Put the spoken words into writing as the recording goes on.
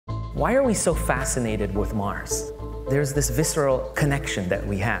Why are we so fascinated with Mars? There's this visceral connection that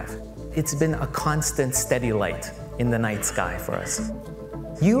we have. It's been a constant, steady light in the night sky for us.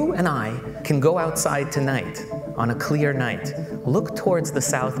 You and I can go outside tonight on a clear night, look towards the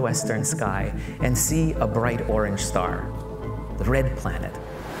southwestern sky, and see a bright orange star, the red planet.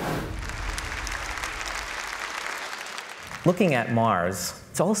 Looking at Mars,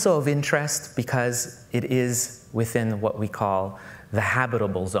 it's also of interest because it is within what we call the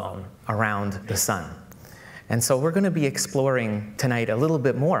habitable zone around the sun. And so we're going to be exploring tonight a little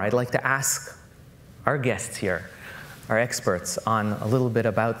bit more. I'd like to ask our guests here, our experts, on a little bit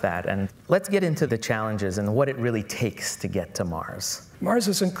about that. And let's get into the challenges and what it really takes to get to Mars. Mars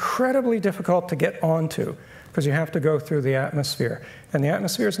is incredibly difficult to get onto because you have to go through the atmosphere. And the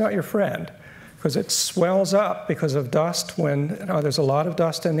atmosphere is not your friend because it swells up because of dust. When there's a lot of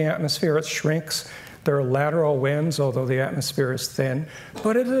dust in the atmosphere, it shrinks. There are lateral winds, although the atmosphere is thin.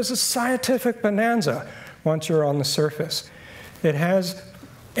 But it is a scientific bonanza once you're on the surface. It has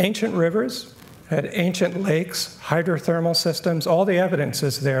ancient rivers, had ancient lakes, hydrothermal systems. All the evidence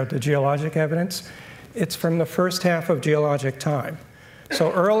is there, the geologic evidence. It's from the first half of geologic time.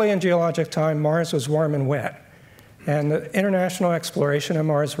 So early in geologic time, Mars was warm and wet. And the international exploration of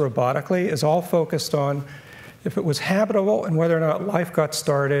Mars robotically is all focused on if it was habitable and whether or not life got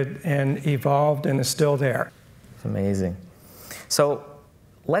started and evolved and is still there. It's amazing. So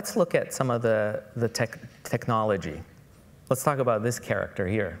let's look at some of the technology. Let's talk about this character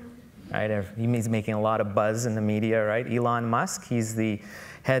here. Right? He's making a lot of buzz in the media, right? Elon Musk, he's the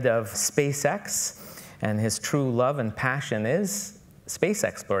head of SpaceX, and his true love and passion is space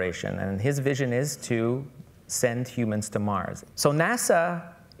exploration, and his vision is to send humans to Mars. So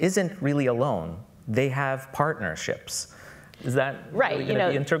NASA isn't really alone. They have partnerships. Is that right? Really going to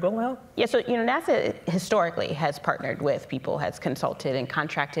be integral now? Yeah. So NASA historically has partnered with people, has consulted and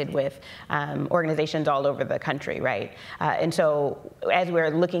contracted with organizations all over the country, right? And so as we're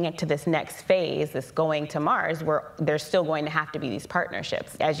looking into this next phase, this going to Mars, there's still going to have to be these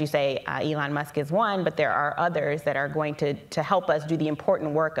partnerships. As you say, Elon Musk is one, but there are others that are going to help us do the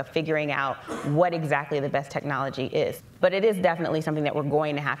important work of figuring out what exactly the best technology is. But it is definitely something that we're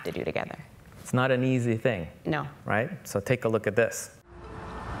going to have to do together. It's not an easy thing. No. Right? So take a look at this.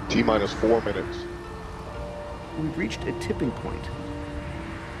 T-minus 4 minutes. We've reached a tipping point.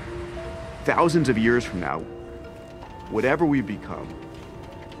 Thousands of years from now, whatever we become,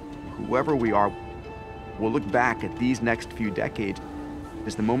 whoever we are, we'll look back at these next few decades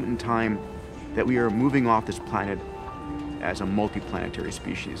as the moment in time that we are moving off this planet as a multiplanetary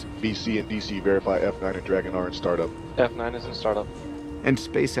species. BC and DC verify F9 and Dragon are in startup. F9 is in startup. And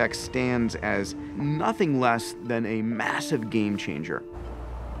SpaceX stands as nothing less than a massive game changer.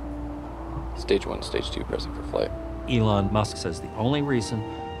 Stage 1, Stage 2, pressing for flight. Elon Musk says the only reason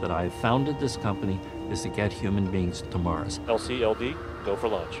that I founded this company is to get human beings to Mars. LC-LD, go for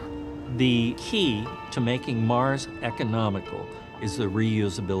launch. The key to making Mars economical is the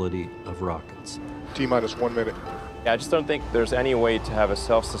reusability of rockets. T-minus 1 minute. I just don't think there's any way to have a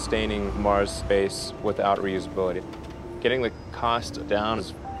self-sustaining Mars base without reusability. Getting the cost down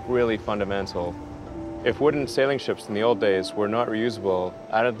is really fundamental. If wooden sailing ships in the old days were not reusable,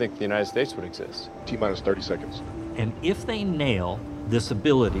 I don't think the United States would exist. T-minus 30 seconds. And if they nail this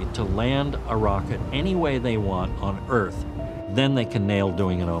ability to land a rocket any way they want on Earth, then they can nail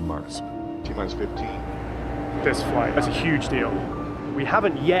doing it on Mars. T-minus 15. This flight, that's a huge deal. We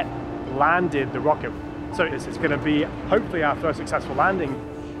haven't yet landed the rocket, so this is going to be hopefully our first successful landing.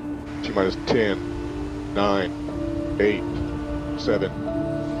 T-minus 10, 9, 8, 7,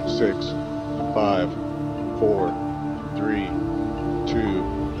 6, 5, 4, 3, 2,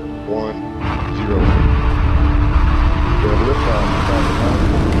 1, 0. We have liftoff.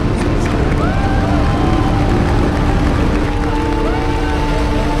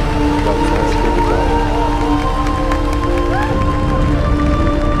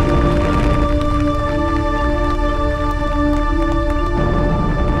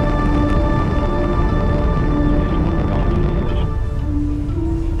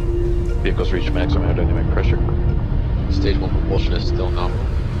 Vehicles reach maximum aerodynamic pressure. Stage 1 propulsion is still nominal.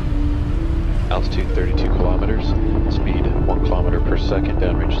 Altitude 32 kilometers. Speed 1 kilometer per second.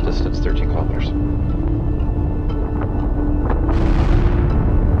 Downrange distance 13 kilometers.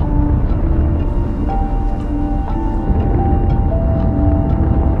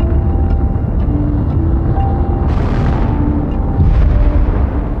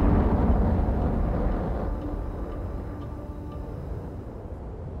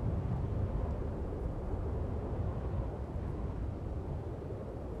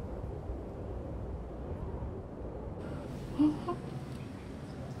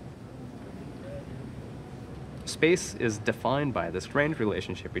 Space is defined by this strange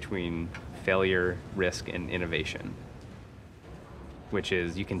relationship between failure, risk, and innovation, which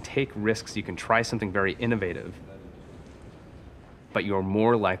is you can take risks, you can try something very innovative, but you're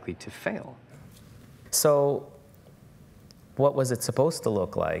more likely to fail. So what was it supposed to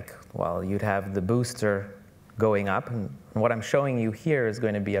look like? Well, you'd have the booster going up, and what I'm showing you here is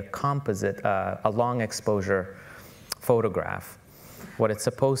going to be a composite, a long exposure photograph, what it's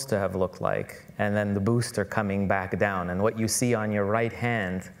supposed to have looked like, and then the booster coming back down. And what you see on your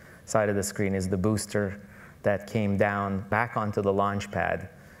right-hand side of the screen is the booster that came down back onto the launch pad.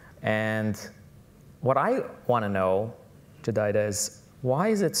 And what I want to know, Jedidah, is why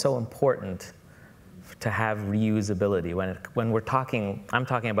is it so important to have reusability when we're talking, I'm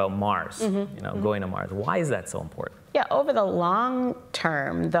talking about Mars, going to Mars. Why is that so important? Yeah, over the long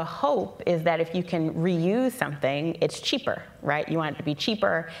term, the hope is that if you can reuse something, it's cheaper, right? You want it to be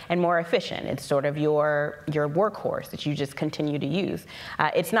cheaper and more efficient. It's sort of your workhorse that you just continue to use.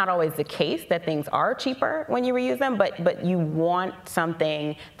 It's not always the case that things are cheaper when you reuse them, but you want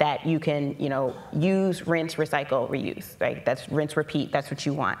something that you can, use, rinse, recycle, reuse, right? That's rinse, repeat, that's what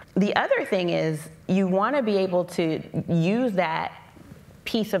you want. The other thing is you want to be able to use that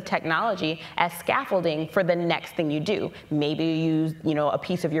piece of technology as scaffolding for the next thing you do. Maybe you use, a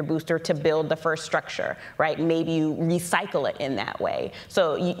piece of your booster to build the first structure, right? Maybe you recycle it in that way.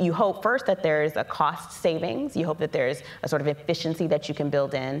 So you hope first that there's a cost savings. You hope that there's a sort of efficiency that you can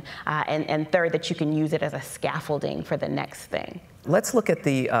build in, and third, that you can use it as a scaffolding for the next thing. Let's look at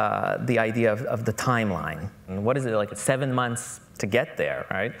the idea of the timeline. And what is it, like 7 months to get there,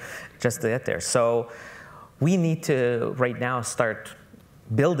 right? Just to get there. So we need to right now start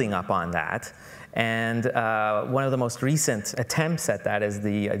building up on that. And one of the most recent attempts at that is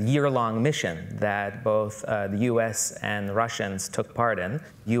the year-long mission that both the US and Russians took part in.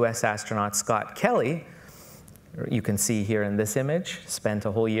 US astronaut Scott Kelly, you can see here in this image, spent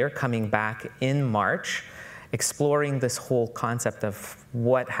a whole year coming back in March, exploring this whole concept of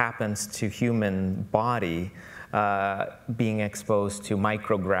what happens to human body being exposed to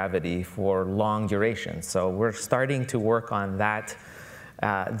microgravity for long duration. So we're starting to work on that,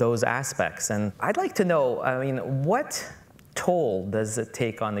 those aspects. And I'd like to know, what toll does it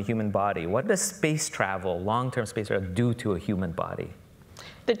take on the human body? What does space travel, long-term space travel, do to a human body?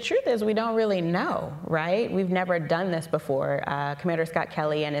 The truth is we don't really know, right? We've never done this before. Commander Scott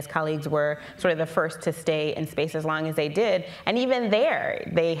Kelly and his colleagues were sort of the first to stay in space as long as they did. And even there,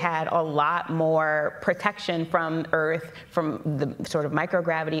 they had a lot more protection from Earth, from the sort of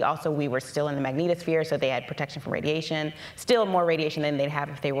microgravity. Also, we were still in the magnetosphere, so they had protection from radiation. Still more radiation than they'd have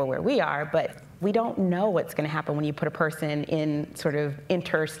if they were where we are, but we don't know what's going to happen when you put a person in sort of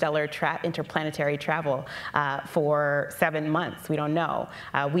interplanetary travel for 7 months. We don't know.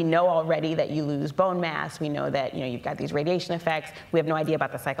 We know already that you lose bone mass. We know that you've got these radiation effects. We have no idea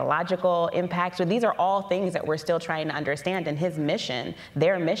about the psychological impacts. So these are all things that we're still trying to understand. And his mission,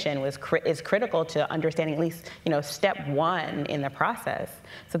 their mission, is critical to understanding at least step one in the process.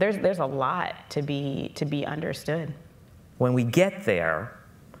 So there's a lot to be understood. When we get there,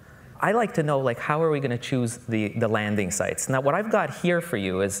 I like to know, how are we going to choose the landing sites? Now, what I've got here for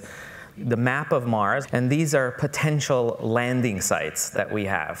you is the map of Mars, and these are potential landing sites that we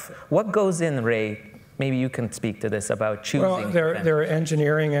have. What goes in, Ray? Maybe you can speak to this about choosing. Well, there are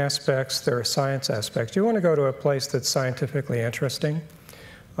engineering aspects, there are science aspects. You want to go to a place that's scientifically interesting.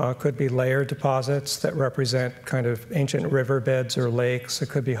 Could be layered deposits that represent kind of ancient riverbeds or lakes. It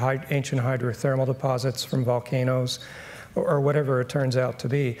could be ancient hydrothermal deposits from volcanoes, or whatever it turns out to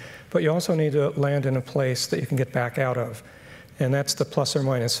be. But you also need to land in a place that you can get back out of. And that's the plus or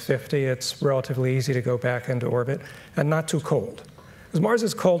minus 50. It's relatively easy to go back into orbit and not too cold. Because Mars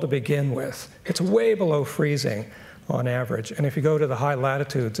is cold to begin with. It's way below freezing on average. And if you go to the high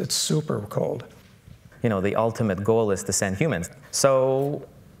latitudes, it's super cold. The ultimate goal is to send humans. So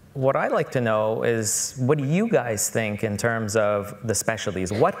what I'd like to know is, what do you guys think in terms of the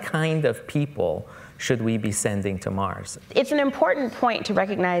specialties? What kind of people should we be sending to Mars? It's an important point to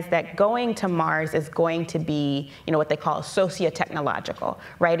recognize that going to Mars is going to be, what they call socio-technological,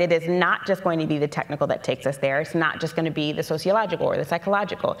 right? It is not just going to be the technical that takes us there. It's not just going to be the sociological or the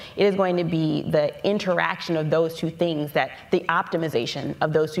psychological. It is going to be the interaction of those two things, the optimization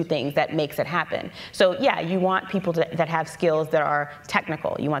of those two things that makes it happen. So yeah, you want people that have skills that are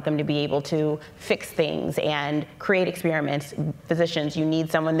technical. You want them to be able to fix things and create experiments. Physicians, you need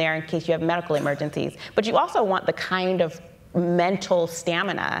someone there in case you have medical emergencies. But you also want the kind of mental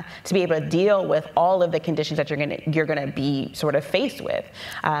stamina to be able to deal with all of the conditions that you're gonna be sort of faced with.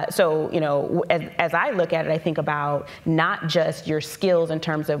 So, you know, as I look at it, I think about not just your skills in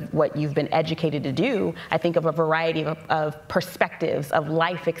terms of what you've been educated to do. I think of a variety of perspectives, of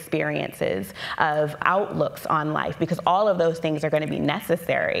life experiences, of outlooks on life, because all of those things are going to be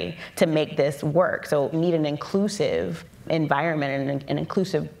necessary to make this work. So we need an inclusive environment and an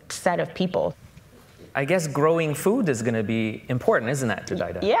inclusive set of people. I guess growing food is going to be important, isn't that,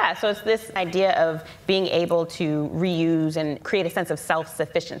 Jedidah? Yeah, so it's this idea of being able to reuse and create a sense of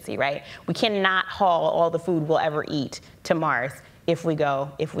self-sufficiency, right? We cannot haul all the food we'll ever eat to Mars. If we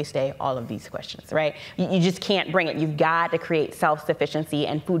go, if we stay, all of these questions, right? You just can't bring it. You've got to create self-sufficiency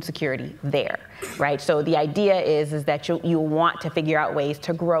and food security there, right? So the idea is that you want to figure out ways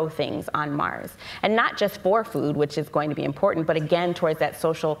to grow things on Mars. And not just for food, which is going to be important, but again, towards that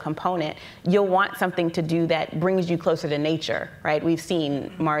social component, you'll want something to do that brings you closer to nature, right? We've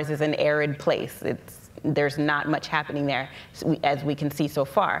seen Mars is an arid place. There's not much happening there, as we can see so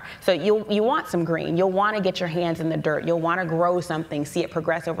far. So you want some green. You'll want to get your hands in the dirt. You'll want to grow something, see it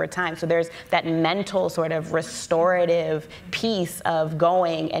progress over time. So there's that mental sort of restorative piece of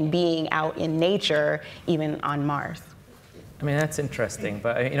going and being out in nature, even on Mars. I mean, that's interesting,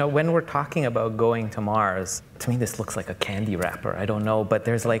 but you know, when we're talking about going to Mars, to me this looks like a candy wrapper. I don't know, but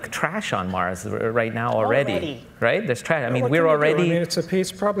there's like trash on Mars right now already. Right? There's trash. I mean, we're already. I mean, it's a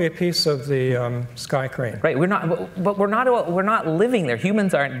piece, probably a piece of the sky crane. Right. But we're not living there.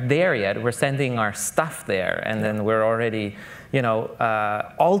 Humans aren't there yet. We're sending our stuff there, and then we're already, you know,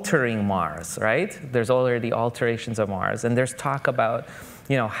 altering Mars. Right? There's already alterations of Mars, and there's talk about,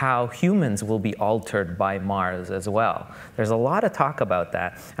 you know, how humans will be altered by Mars as well. There's a lot of talk about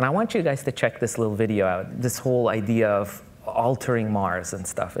that. And I want you guys to check this little video out, this whole idea of altering Mars and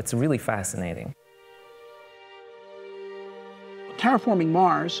stuff. It's really fascinating. Terraforming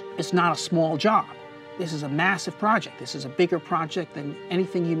Mars is not a small job. This is a massive project. This is a bigger project than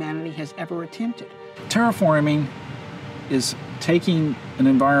anything humanity has ever attempted. Terraforming is taking an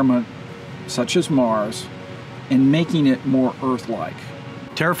environment such as Mars and making it more Earth-like.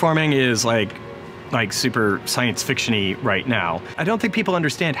 Terraforming is like super science fiction-y right now. I don't think people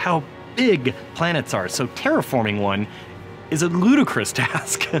understand how big planets are, so terraforming one is a ludicrous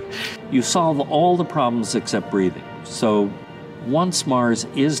task. You solve all the problems except breathing. So once Mars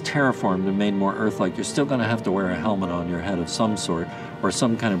is terraformed and made more Earth-like, you're still going to have to wear a helmet on your head of some sort or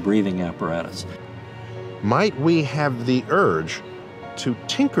some kind of breathing apparatus. Might we have the urge to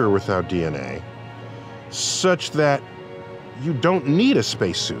tinker with our DNA such that you don't need a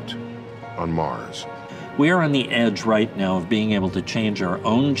spacesuit on Mars? We are on the edge right now of being able to change our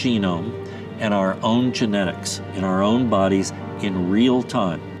own genome and our own genetics in our own bodies in real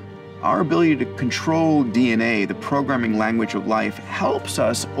time. Our ability to control DNA, the programming language of life, helps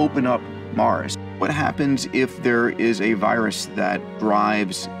us open up Mars. What happens if there is a virus that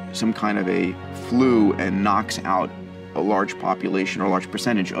drives some kind of a flu and knocks out a large population or a large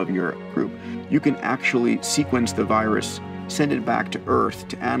percentage of your group? You can actually sequence the virus, send it back to Earth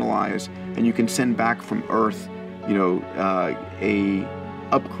to analyze, and you can send back from Earth, you know, a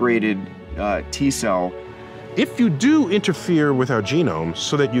upgraded T cell. If you do interfere with our genome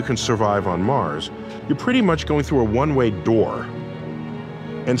so that you can survive on Mars, you're pretty much going through a one-way door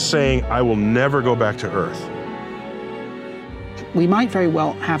and saying, I will never go back to Earth. We might very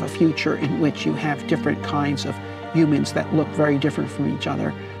well have a future in which you have different kinds of humans that look very different from each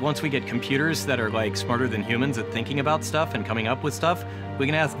other. Once we get computers that are like smarter than humans at thinking about stuff and coming up with stuff, we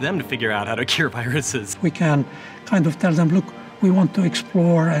can ask them to figure out how to cure viruses. We can kind of tell them, look, we want to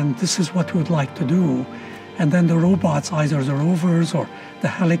explore and this is what we would like to do. And then the robots, either the rovers or the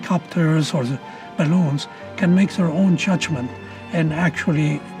helicopters or the balloons, can make their own judgment and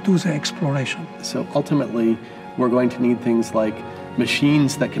actually do the exploration. So ultimately, we're going to need things like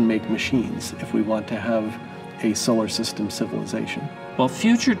machines that can make machines if we want to have a solar system civilization. Well,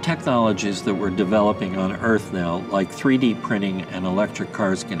 future technologies that we're developing on Earth now, like 3D printing and electric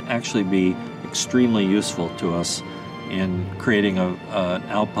cars, can actually be extremely useful to us in creating an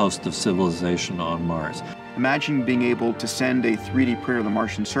outpost of civilization on Mars. Imagine being able to send a 3D printer to the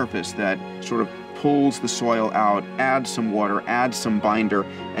Martian surface that sort of pulls the soil out, adds some water, adds some binder,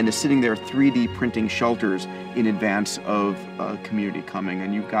 and is sitting there 3D printing shelters in advance of a community coming.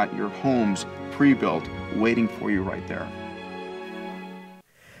 And you've got your homes pre-built, waiting for you right there.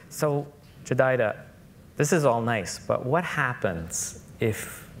 So, Jedidah, this is all nice, but what happens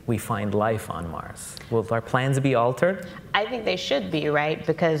if we find life on Mars? Will our plans be altered? I think they should be, right?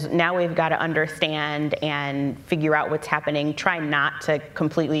 Because now we've got to understand and figure out what's happening, try not to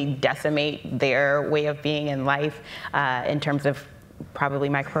completely decimate their way of being in life in terms of probably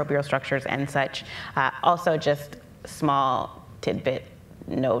microbial structures and such. Also just small tidbit,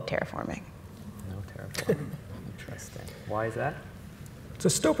 no terraforming. No terraforming. Interesting. Why is that? It's a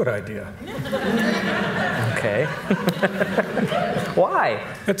stupid idea. Okay. Why?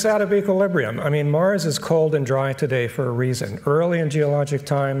 It's out of equilibrium. I mean, Mars is cold and dry today for a reason. Early in geologic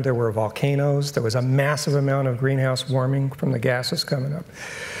time, there were volcanoes. There was a massive amount of greenhouse warming from the gases coming up.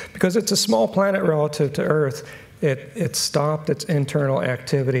 Because it's a small planet relative to Earth, it stopped its internal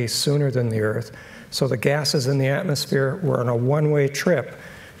activity sooner than the Earth. So the gases in the atmosphere were on a one-way trip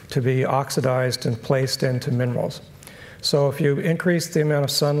to be oxidized and placed into minerals. So if you increase the amount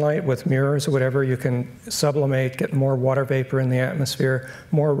of sunlight with mirrors or whatever, you can sublimate, get more water vapor in the atmosphere,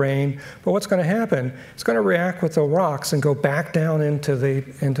 more rain. But what's going to happen, it's going to react with the rocks and go back down into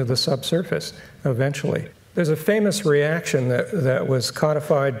the subsurface eventually. There's a famous reaction that was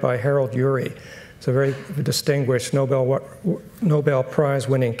codified by Harold Urey. It's a very distinguished Nobel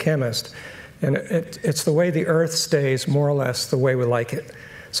Prize-winning chemist. And it's the way the Earth stays more or less the way we like it.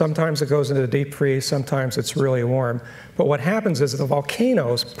 Sometimes it goes into the deep freeze, sometimes it's really warm. But what happens is the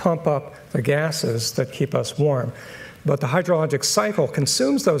volcanoes pump up the gases that keep us warm. But the hydrologic cycle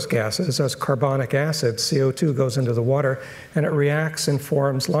consumes those gases as carbonic acid. CO2 goes into the water, and it reacts and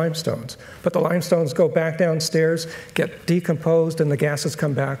forms limestones. But the limestones go back downstairs, get decomposed, and the gases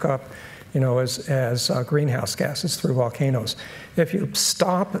come back up, you know, as greenhouse gases through volcanoes. If you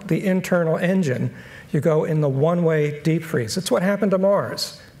stop the internal engine, you go in the one-way deep freeze. It's what happened to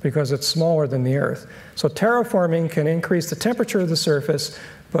Mars because it's smaller than the Earth. So terraforming can increase the temperature of the surface,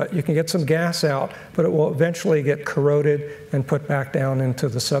 but you can get some gas out, but it will eventually get corroded and put back down into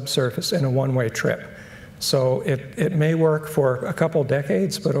the subsurface in a one-way trip. So it may work for a couple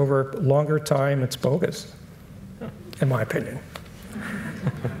decades, but over longer time, it's bogus, in my opinion.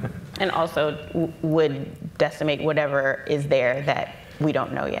 And also would decimate whatever is there that we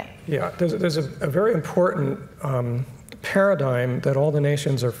don't know yet. Yeah, there's a very important paradigm that all the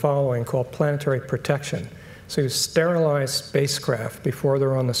nations are following called planetary protection. So you sterilize spacecraft before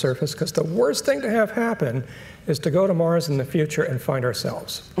they're on the surface, because the worst thing to have happen is to go to Mars in the future and find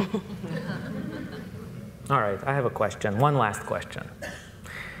ourselves. All right, I have a question, one last question.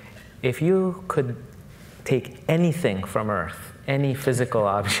 If you could take anything from Earth, any physical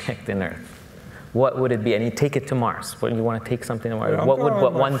object in Earth, what would it be? And you take it to Mars. When you want to take something to Mars, what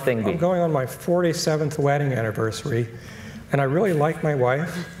would one thing be? I'm going on my 47th wedding anniversary, and I really like my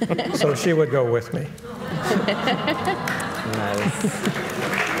wife, so she would go with me. Nice.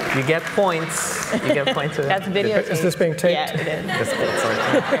 You get points. You get points for that. That's video. Is this being taped? Yeah, it is.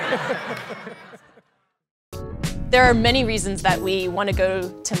 There are many reasons that we want to go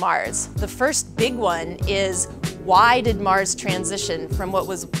to Mars. The first big one is, why did Mars transition from what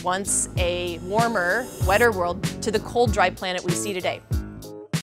was once a warmer, wetter world to the cold, dry planet we see today?